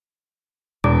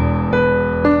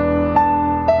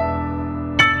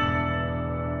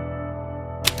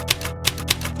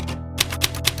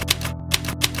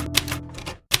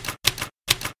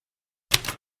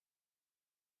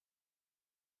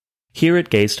Here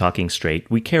at Gays Talking Straight,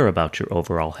 we care about your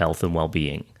overall health and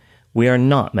well-being. We are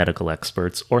not medical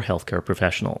experts or healthcare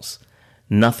professionals.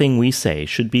 Nothing we say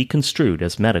should be construed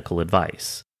as medical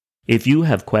advice. If you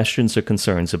have questions or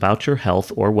concerns about your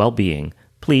health or well-being,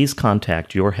 please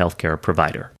contact your healthcare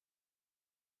provider.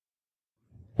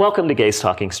 Welcome to Gays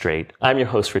Talking Straight. I'm your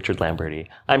host, Richard Lamberti.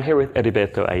 I'm here with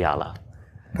Heriberto Ayala.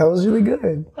 That was really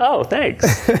good. Oh,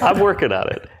 thanks. I'm working on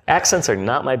it. Accents are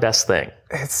not my best thing.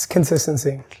 It's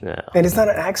consistency. Yeah. And it's not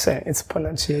an accent, it's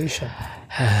pronunciation.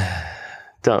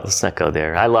 Let's not go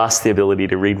there. I lost the ability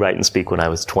to read, write, and speak when I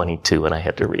was 22, and I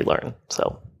had to relearn.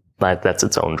 So that's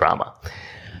its own drama.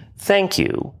 Thank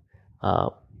you.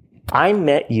 I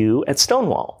met you at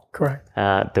Stonewall. Correct.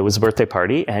 There was a birthday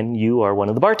party, and you are one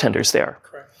of the bartenders there.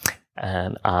 Correct.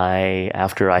 And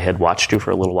after I had watched you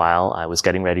for a little while, I was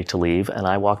getting ready to leave, and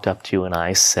I walked up to you and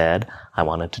I said, I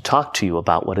wanted to talk to you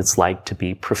about what it's like to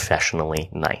be professionally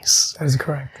nice. That is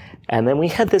correct. And then we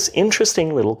had this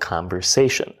interesting little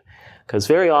conversation. Because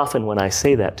very often when I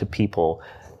say that to people,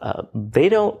 they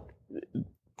don't...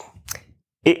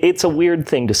 It's a weird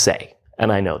thing to say,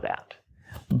 and I know that.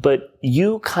 But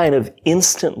you kind of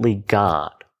instantly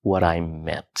got what I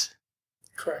meant.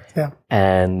 Correct, yeah.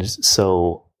 And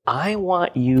so I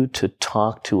want you to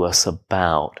talk to us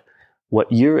about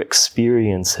what your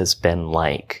experience has been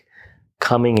like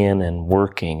coming in and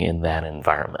working in that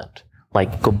environment.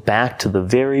 Like, go back to the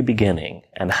very beginning,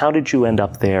 and how did you end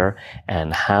up there,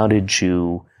 and how did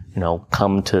you,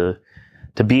 come to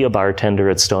be a bartender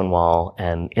at Stonewall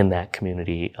and in that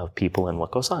community of people and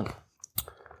what goes on?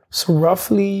 So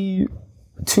roughly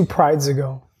 2 prides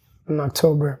ago, in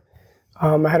October,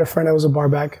 I had a friend that was a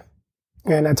barback,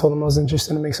 and I told him I was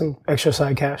interested to make some extra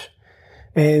side cash.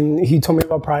 And he told me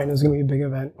about Pride, and it was going to be a big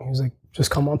event. He was like, just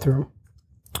come on through.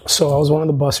 So I was one of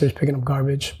the busters picking up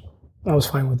garbage. I was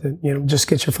fine with it. Just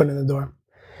get your foot in the door.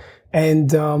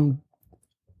 And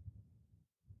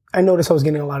I noticed I was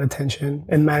getting a lot of attention,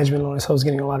 and management noticed I was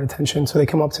getting a lot of attention. So they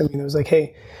come up to me and it was like,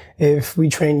 hey, if we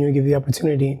train you and give you the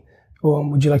opportunity,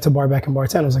 would you like to bar back and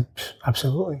bartend? I was like,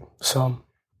 absolutely. So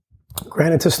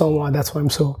granted to Stonewall, that's why I'm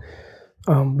so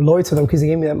loyal to them, because they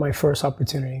gave me that my first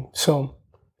opportunity. So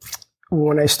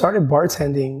when I started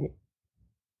bartending,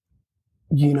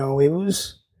 it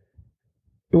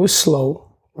was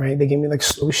slow, right? They gave me like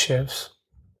slow shifts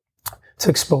to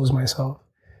expose myself.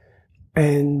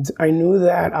 And I knew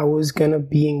that I was going to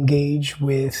be engaged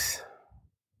with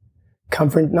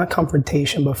not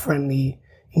confrontation, but friendly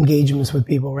engagements with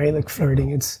people, right? Like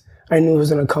flirting. I knew it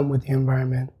was going to come with the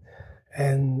environment,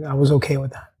 and I was okay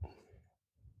with that.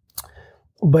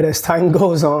 But as time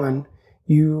goes on,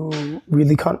 you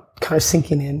really kind of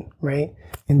sinking in, right?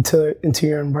 Into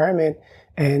your environment,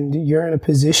 and you're in a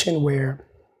position where,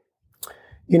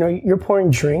 you're pouring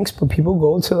drinks, but people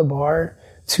go to the bar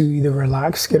to either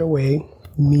relax, get away,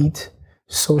 meet,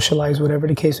 socialize, whatever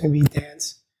the case may be,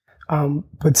 dance.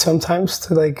 But sometimes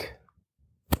to like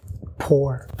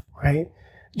pour, right?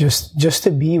 Just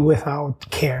to be without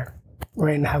care,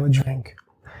 right? And have a drink.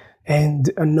 And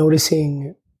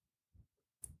noticing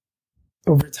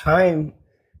over time.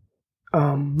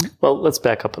 Well, let's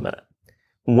back up a minute.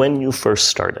 When you first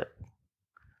started,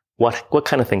 what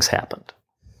kind of things happened?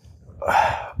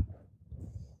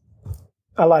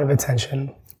 A lot of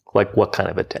attention. Like what kind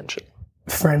of attention?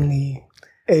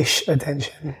 Friendly-ish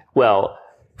attention. Well,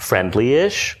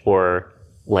 friendly-ish or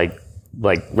like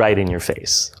right in your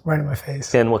face? Right in my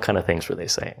face. And what kind of things were they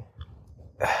saying?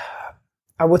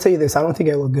 I will tell you this. I don't think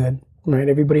I look good, right?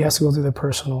 Everybody has to go through their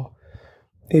personal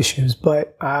issues,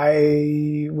 but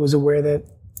I was aware that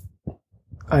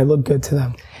I look good to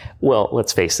them. Well,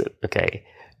 let's face it, okay?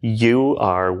 You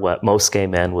are what most gay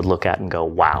men would look at and go,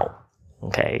 wow.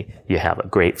 Okay, you have a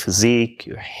great physique,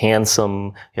 you're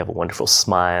handsome, you have a wonderful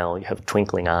smile, you have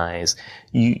twinkling eyes.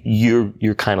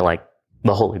 You're kind of like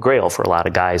the holy grail for a lot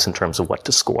of guys in terms of what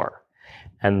to score.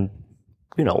 And,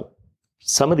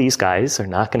 some of these guys are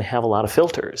not going to have a lot of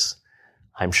filters.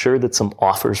 I'm sure that some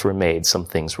offers were made, some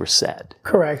things were said.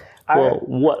 Correct. Well,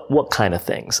 what kind of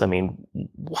things? I mean,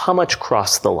 how much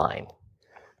crossed the line?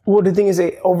 Well, the thing is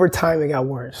that over time it got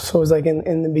worse. So it was like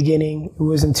in the beginning, it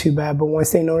wasn't too bad. But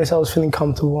once they noticed I was feeling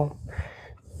comfortable,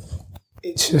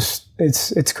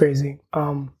 it's crazy.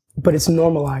 But it's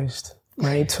normalized,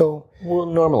 right? So. Well,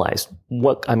 normalized.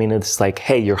 It's like,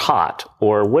 hey, you're hot.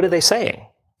 Or what are they saying?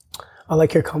 I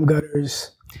like your cum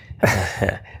gutters.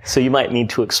 So you might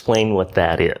need to explain what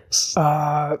that is.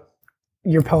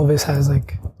 Your pelvis has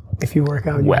like, if you work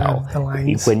out, you have the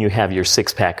lines. When you have your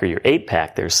 6-pack or your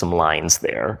 8-pack, there's some lines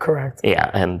there. Correct.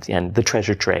 Yeah, and the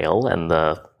treasure trail and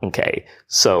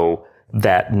so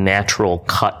that natural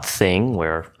cut thing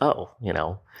where,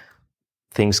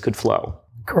 things could flow.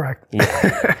 Correct.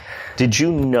 Yeah. Did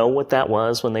you know what that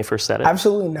was when they first said it?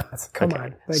 Absolutely not. Come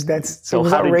on. Like that's so.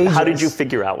 How did you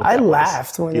figure out what that was? I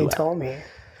laughed when they told me,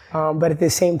 but at the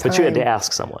same time, but you had to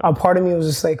ask someone. A part of me was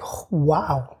just like,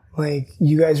 wow, like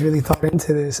you guys really thought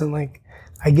into this, and like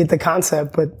I get the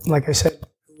concept, but like I said,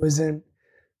 it was in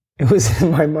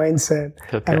my mindset.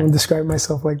 Okay. I don't describe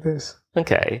myself like this.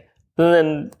 Okay. And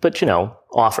then, but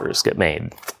offers get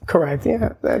made. Correct.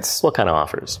 Yeah. That's what kind of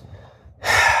offers?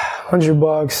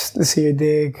 $100 to see your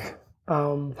dick.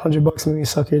 $100 to maybe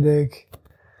suck your dick.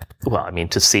 Well, I mean,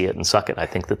 to see it and suck it, I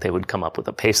think that they would come up with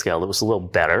a pay scale that was a little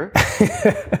better.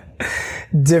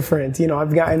 Different.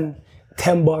 I've gotten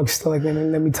 $10 to like,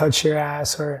 let me touch your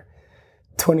ass, or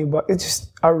 $20. It's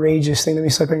just outrageous thing. Let me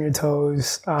suck on your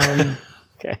toes.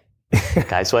 Okay.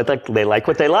 Guys, so I think they like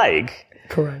what they like.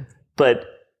 Correct. But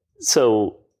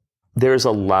so there's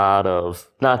a lot of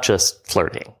not just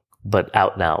flirting, but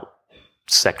out and out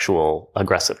sexual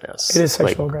aggressiveness. It is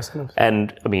sexual aggressiveness.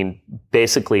 And I mean,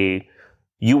 basically,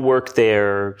 you work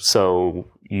there, so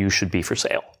you should be for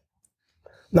sale.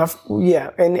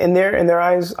 Yeah, and in their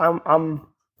eyes, I'm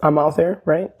out there,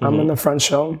 right? Mm-hmm. I'm in the front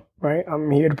show, right? I'm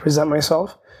here to present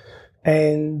myself,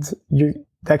 and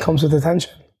that comes with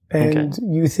attention. And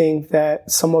you think that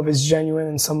some of it's genuine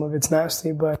and some of it's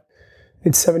nasty, but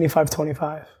it's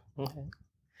 75-25. Okay.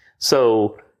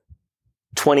 So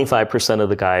 25% of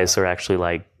the guys are actually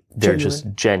like, they're just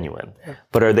genuine. Yeah.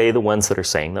 But are they the ones that are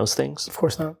saying those things? Of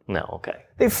course not. No, okay.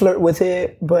 They flirt with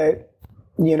it, but,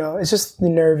 it's just the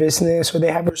nervousness, or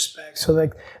they have respect. So,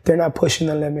 like, they're not pushing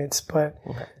the limits, but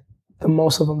the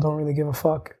most of them don't really give a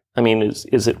fuck. I mean,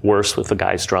 is it worse with the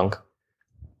guys drunk?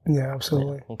 Yeah,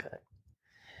 absolutely. Yeah, okay.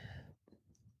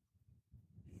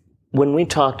 When we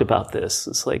talked about this,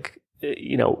 it's like,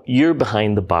 you're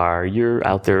behind the bar, you're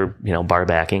out there, bar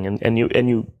backing, and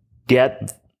you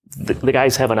get the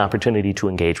guys have an opportunity to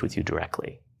engage with you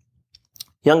directly.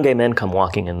 Young gay men come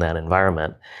walking in that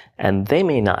environment, and they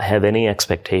may not have any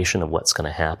expectation of what's going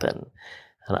to happen.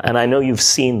 And I know you've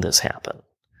seen this happen.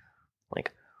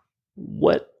 Like,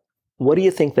 what do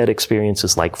you think that experience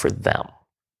is like for them?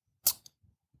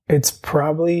 It's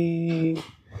probably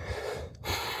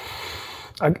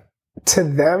to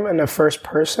them in the first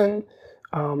person,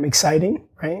 exciting,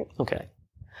 right? Okay.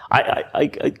 I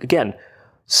again,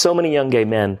 so many young gay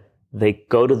men, they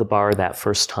go to the bar that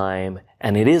first time,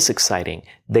 and it is exciting.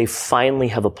 They finally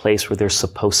have a place where they're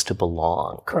supposed to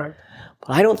belong. Correct.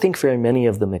 But I don't think very many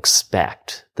of them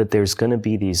expect that there's going to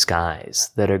be these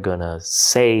guys that are going to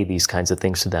say these kinds of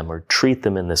things to them or treat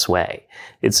them in this way.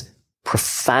 It's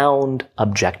profound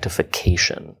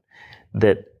objectification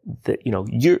that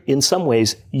you're, in some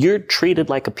ways, you're treated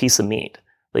like a piece of meat,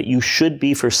 that you should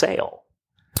be for sale.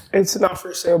 It's not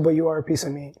for sale, but you are a piece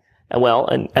of meat. And well,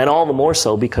 and all the more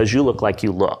so because you look like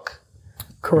you look.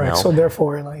 Correct. So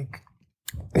therefore, like,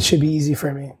 it should be easy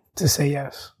for me to say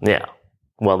yes. Yeah.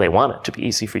 Well, they want it to be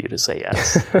easy for you to say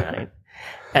yes. Right?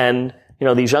 And,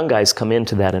 these young guys come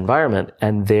into that environment,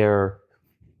 and they're,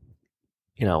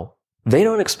 they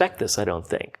don't expect this, I don't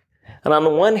think. And on the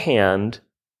one hand,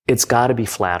 it's got to be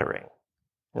flattering.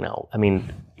 I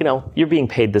mean, you're being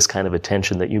paid this kind of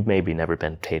attention that you've maybe never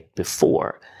been paid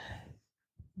before.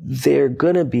 They're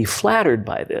going to be flattered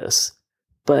by this,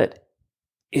 but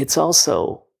it's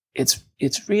also, it's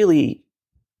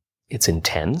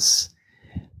intense,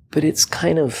 but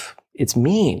it's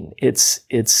mean.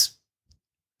 It's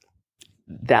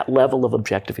that level of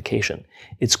objectification.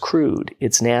 It's crude.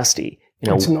 It's nasty.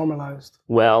 It's normalized.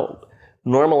 Well,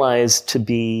 normalized to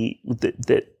be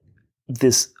that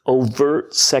this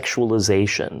overt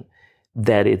sexualization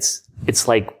that it's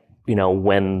like,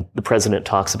 when the president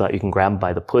talks about you can grab him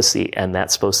by the pussy and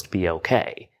that's supposed to be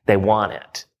okay. They want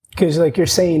it. Because like you're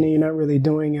saying, you're not really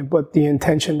doing it, but the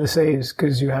intention to say is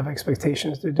because you have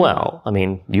expectations to do it. Well, I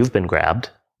mean, you've been grabbed.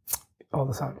 All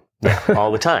the time. Yeah,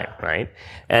 all the time, right?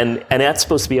 And that's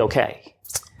supposed to be okay.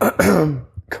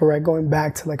 Correct. Going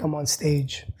back to like I'm on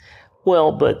stage.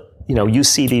 Well, but, you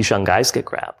see these young guys get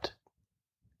grabbed.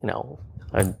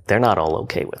 They're not all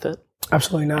okay with it.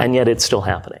 Absolutely not. And yet it's still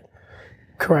happening.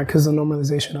 Correct, because the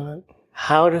normalization of it.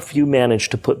 How have you managed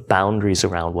to put boundaries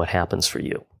around what happens for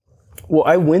you? Well,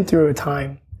 I went through a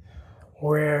time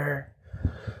where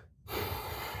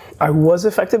I was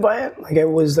affected by it. Like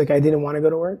I didn't want to go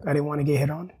to work. I didn't want to get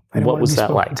hit on. What was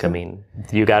that like? I mean,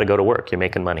 you got to go to work. You're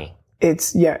making money.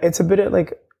 It's a bit of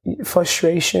like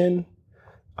frustration,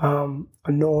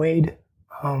 annoyed.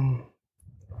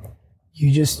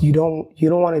 You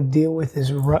don't want to deal with this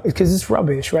because it's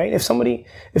rubbish, right? If somebody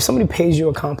pays you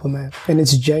a compliment and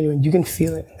it's genuine, you can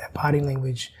feel it in their body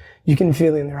language. You can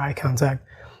feel it in their eye contact.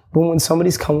 But when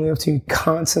somebody's coming up to you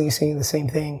constantly saying the same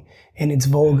thing and it's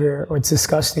vulgar or it's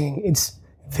disgusting, it's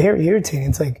very irritating.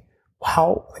 It's like,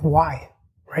 how, like, why?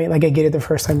 Right? Like, I get it the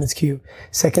first time, it's cute.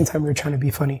 Second time, you're trying to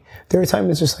be funny. Third time,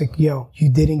 it's just like, yo, you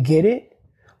didn't get it,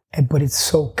 but it's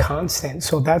so constant.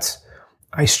 So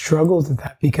I struggled with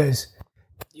that because,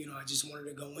 I just wanted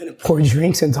to go in and pour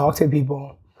drinks and talk to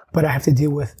people, but I have to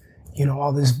deal with,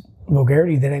 all this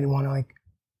vulgarity that I didn't want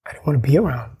to be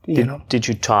around, Did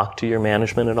you talk to your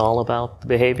management at all about the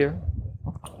behavior?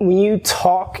 When you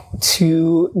talk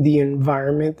to the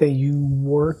environment that you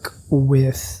work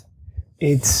with,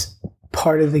 it's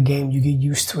part of the game. You get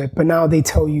used to it. But now they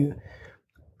tell you,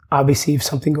 obviously, if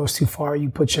something goes too far, you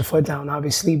put your foot down,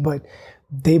 obviously. But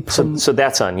So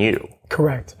that's on you.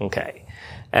 Correct. Okay.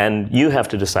 And you have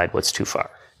to decide what's too far.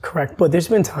 Correct. But there's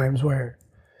been times where,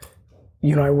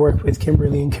 I worked with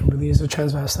Kimberly, and Kimberly is a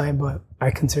transvestite, but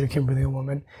I consider Kimberly a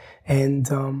woman. And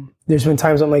there's been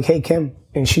times I'm like, hey, Kim.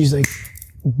 And she's like,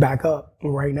 back up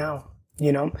right now,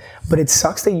 But it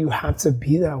sucks that you have to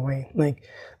be that way. Like,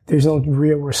 there's no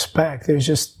real respect. There's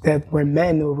just that we're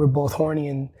men, we're both horny,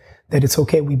 and that it's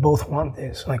okay. We both want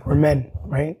this. Like, we're men,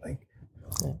 right? Like,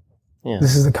 yeah.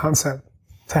 This is the concept,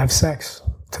 to have sex,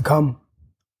 to come.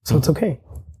 So it's okay.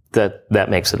 That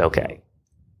makes it okay.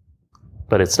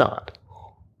 But it's not.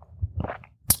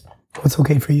 What's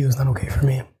okay for you is not okay for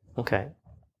me. Okay.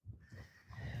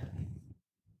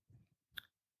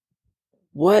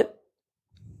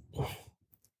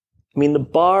 The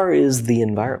bar is the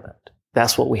environment.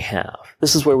 That's what we have.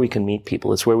 This is where we can meet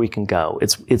people. It's where we can go.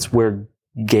 It's where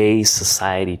gay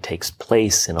society takes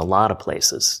place in a lot of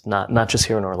places, not just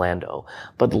here in Orlando,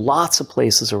 but lots of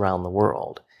places around the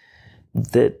world.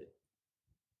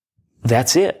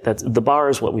 That's it. The bar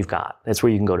is what we've got. That's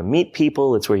where you can go to meet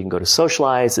people. It's where you can go to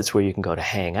socialize. It's where you can go to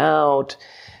hang out.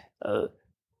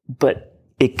 But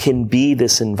it can be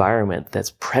this environment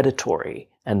that's predatory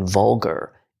and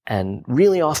vulgar and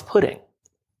really off-putting.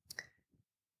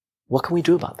 What can we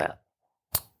do about that?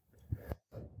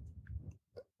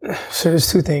 So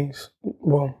there's two things.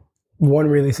 Well, one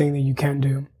really thing that you can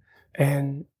do,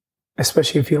 and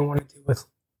especially if you don't want to deal with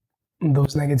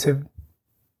those negative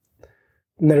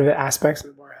aspects that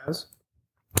the bar has,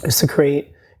 is to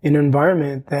create an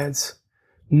environment that's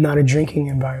not a drinking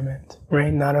environment,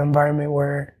 right? Not an environment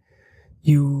where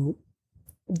you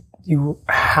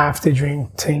have to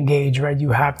drink to engage, right? You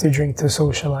have to drink to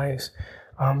socialize.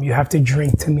 You have to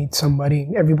drink to meet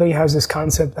somebody. Everybody has this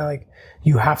concept that, like,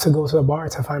 you have to go to the bar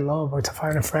to find love or to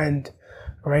find a friend,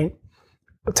 right?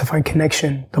 To find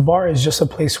connection. The bar is just a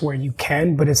place where you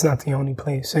can, but it's not the only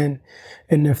place. And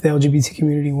if the LGBT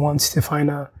community wants to find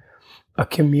a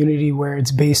community where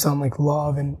it's based on, like,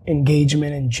 love and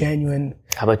engagement and genuine.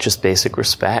 How about just basic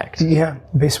respect? Yeah,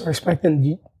 basic respect.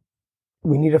 And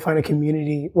we need to find a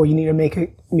community, or you need to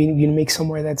make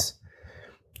somewhere that's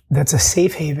a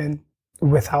safe haven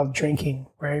without drinking,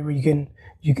 right? Where you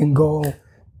can go.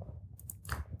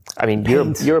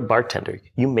 You're a bartender.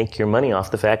 You make your money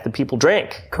off the fact that people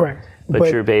drink. Correct.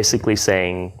 But you're basically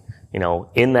saying,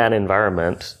 in that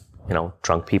environment,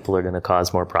 drunk people are going to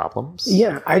cause more problems.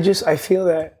 Yeah, I feel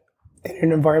that in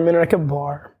an environment like a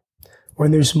bar, where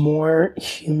there's more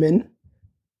humanity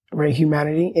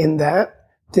in that,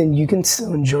 then you can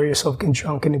still enjoy yourself, get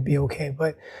drunk, and it'd be okay.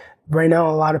 But right now,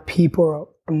 a lot of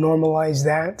people normalize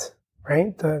that,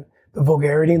 right? The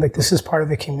vulgarity, like, this is part of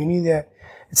the community that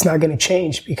it's not going to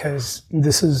change because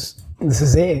this is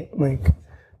it. Like,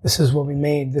 this is what we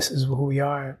made. This is who we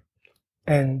are.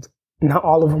 And not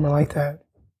all of them are like that.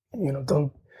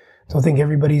 Don't think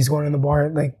everybody's going in the bar,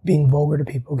 like, being vulgar to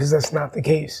people, because that's not the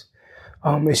case.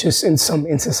 It's just in some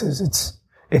instances,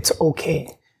 it's okay.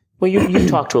 Well, you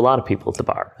talk to a lot of people at the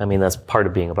bar. That's part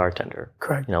of being a bartender.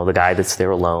 Correct. The guy that's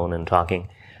there alone and talking.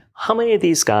 How many of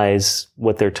these guys,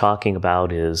 what they're talking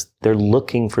about is they're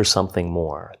looking for something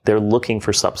more. They're looking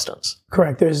for substance.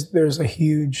 Correct. There's a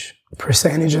huge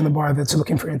percentage in the bar that's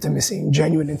looking for intimacy,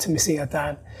 genuine intimacy at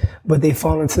that. But they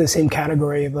fall into the same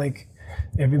category of, like,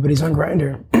 everybody's on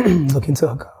Grindr looking to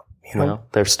hook up. Well,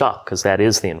 they're stuck because that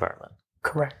is the environment.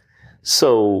 Correct.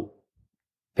 So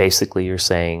basically you're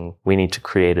saying we need to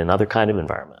create another kind of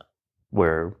environment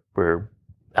where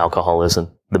alcohol isn't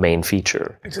the main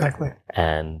feature. Exactly.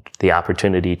 And the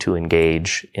opportunity to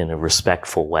engage in a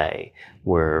respectful way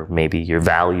where maybe your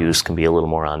values can be a little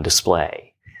more on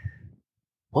display.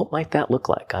 What might that look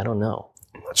like? I don't know.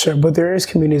 I'm not sure, but there is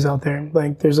communities out there.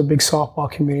 Like, there's a big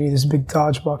softball community, there's a big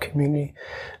dodgeball community.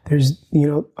 There's,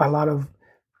 a lot of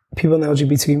people in the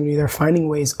LGBT community, they're finding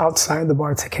ways outside the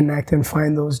bar to connect and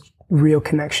find those real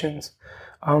connections.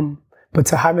 But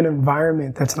to have an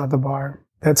environment that's not the bar,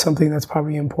 that's something that's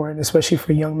probably important, especially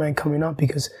for young men coming up,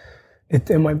 because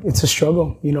it's a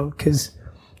struggle, you know, because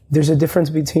there's a difference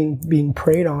between being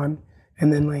preyed on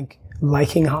and then like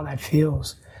liking how that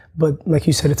feels. But like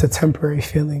you said, it's a temporary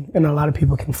feeling, and a lot of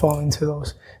people can fall into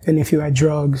those. And if you add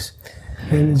drugs,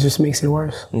 then it just makes it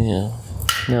worse. Yeah.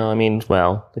 No, I mean,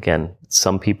 well, again,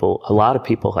 a lot of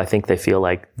people, I think they feel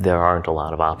like there aren't a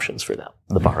lot of options for them.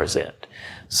 The bar is it.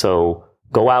 So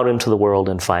go out into the world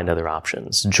and find other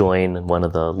options. Join one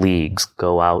of the leagues.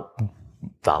 Go out,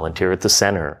 volunteer at the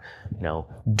center. You know,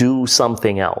 do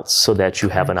something else so that you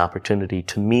have an opportunity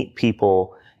to meet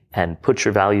people and put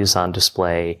your values on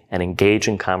display and engage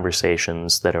in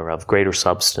conversations that are of greater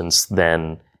substance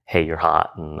than, hey, you're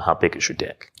hot and how big is your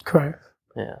dick? Correct.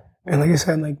 Yeah. And like I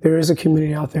said, like there is a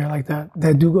community out there like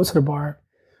that do go to the bar.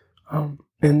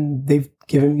 And they've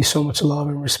given me so much love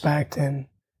and respect and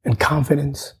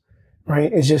confidence,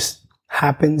 right? It just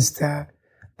happens that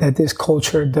this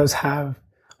culture does have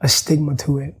a stigma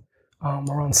to it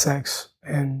around sex.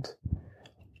 And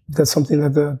that's something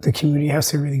that the community has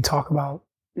to really talk about,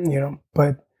 you know,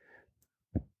 but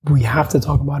we have to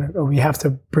talk about it, or we have to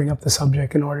bring up the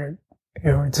subject in order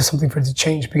to something for it to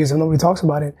change, because if nobody talks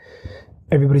about it,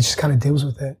 everybody just kind of deals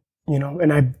with it, you know.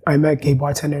 And I met gay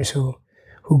bartenders who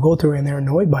go through it and they're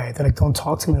annoyed by it. They're like, don't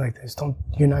talk to me like this.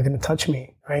 You're not going to touch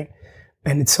me, right?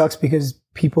 And it sucks because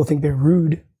people think they're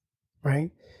rude,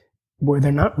 right? Where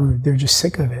they're not rude, they're just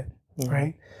sick of it,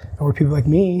 right? And where people like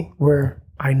me, where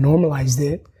I normalized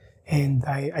it and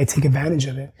I take advantage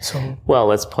of it. So, well,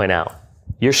 let's point out,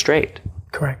 you're straight.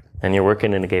 Correct. And you're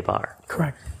working in a gay bar.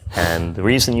 Correct. And the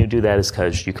reason you do that is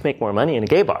because you can make more money in a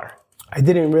gay bar. I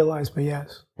didn't realize, but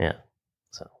yes. Yeah.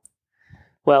 So,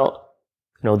 well,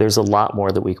 you know, there's a lot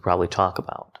more that we could probably talk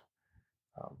about.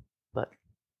 But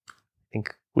I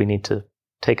think we need to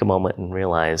take a moment and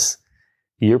realize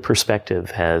your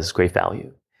perspective has great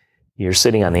value. You're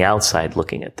sitting on the outside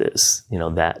looking at this, you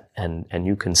know, that, and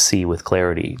you can see with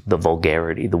clarity the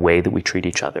vulgarity, the way that we treat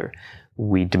each other.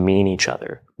 We demean each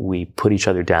other. We put each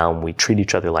other down. We treat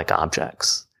each other like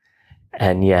objects.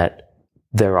 And yet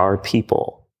there are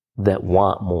people that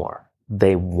want more.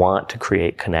 They want to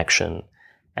create connection,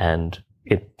 and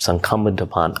it's incumbent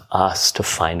upon us to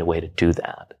find a way to do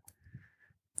that.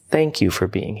 Thank you for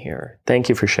being here. Thank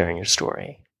you for sharing your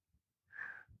story.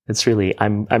 It's really,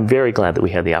 I'm very glad that we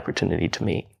had the opportunity to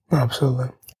meet. Absolutely.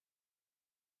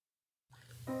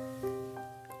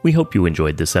 We hope you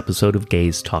enjoyed this episode of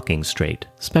Gays Talking Straight.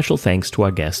 Special thanks to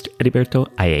our guest, Heriberto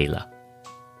Ayala.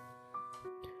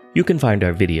 You can find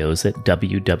our videos at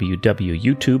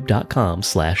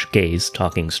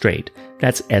www.youtube.com/gaystalkingstraight.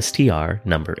 That's STR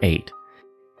number 8.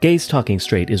 Gays Talking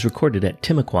Straight is recorded at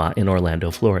Timucua in Orlando,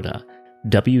 Florida.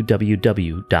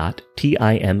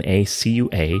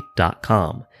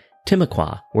 www.timacua.com.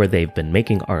 Timucua, where they've been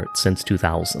making art since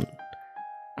 2000.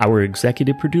 Our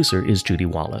executive producer is Judy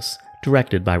Wallace,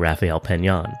 directed by Rafael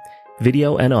Peñan.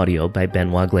 Video and audio by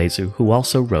Benoit Glazer, who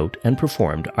also wrote and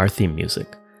performed our theme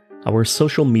music. Our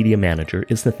social media manager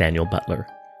is Nathaniel Butler.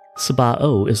 Sabah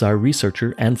O is our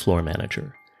researcher and floor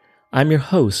manager. I'm your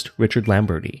host, Richard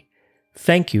Lamberti.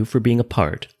 Thank you for being a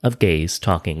part of Gays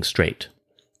Talking Straight.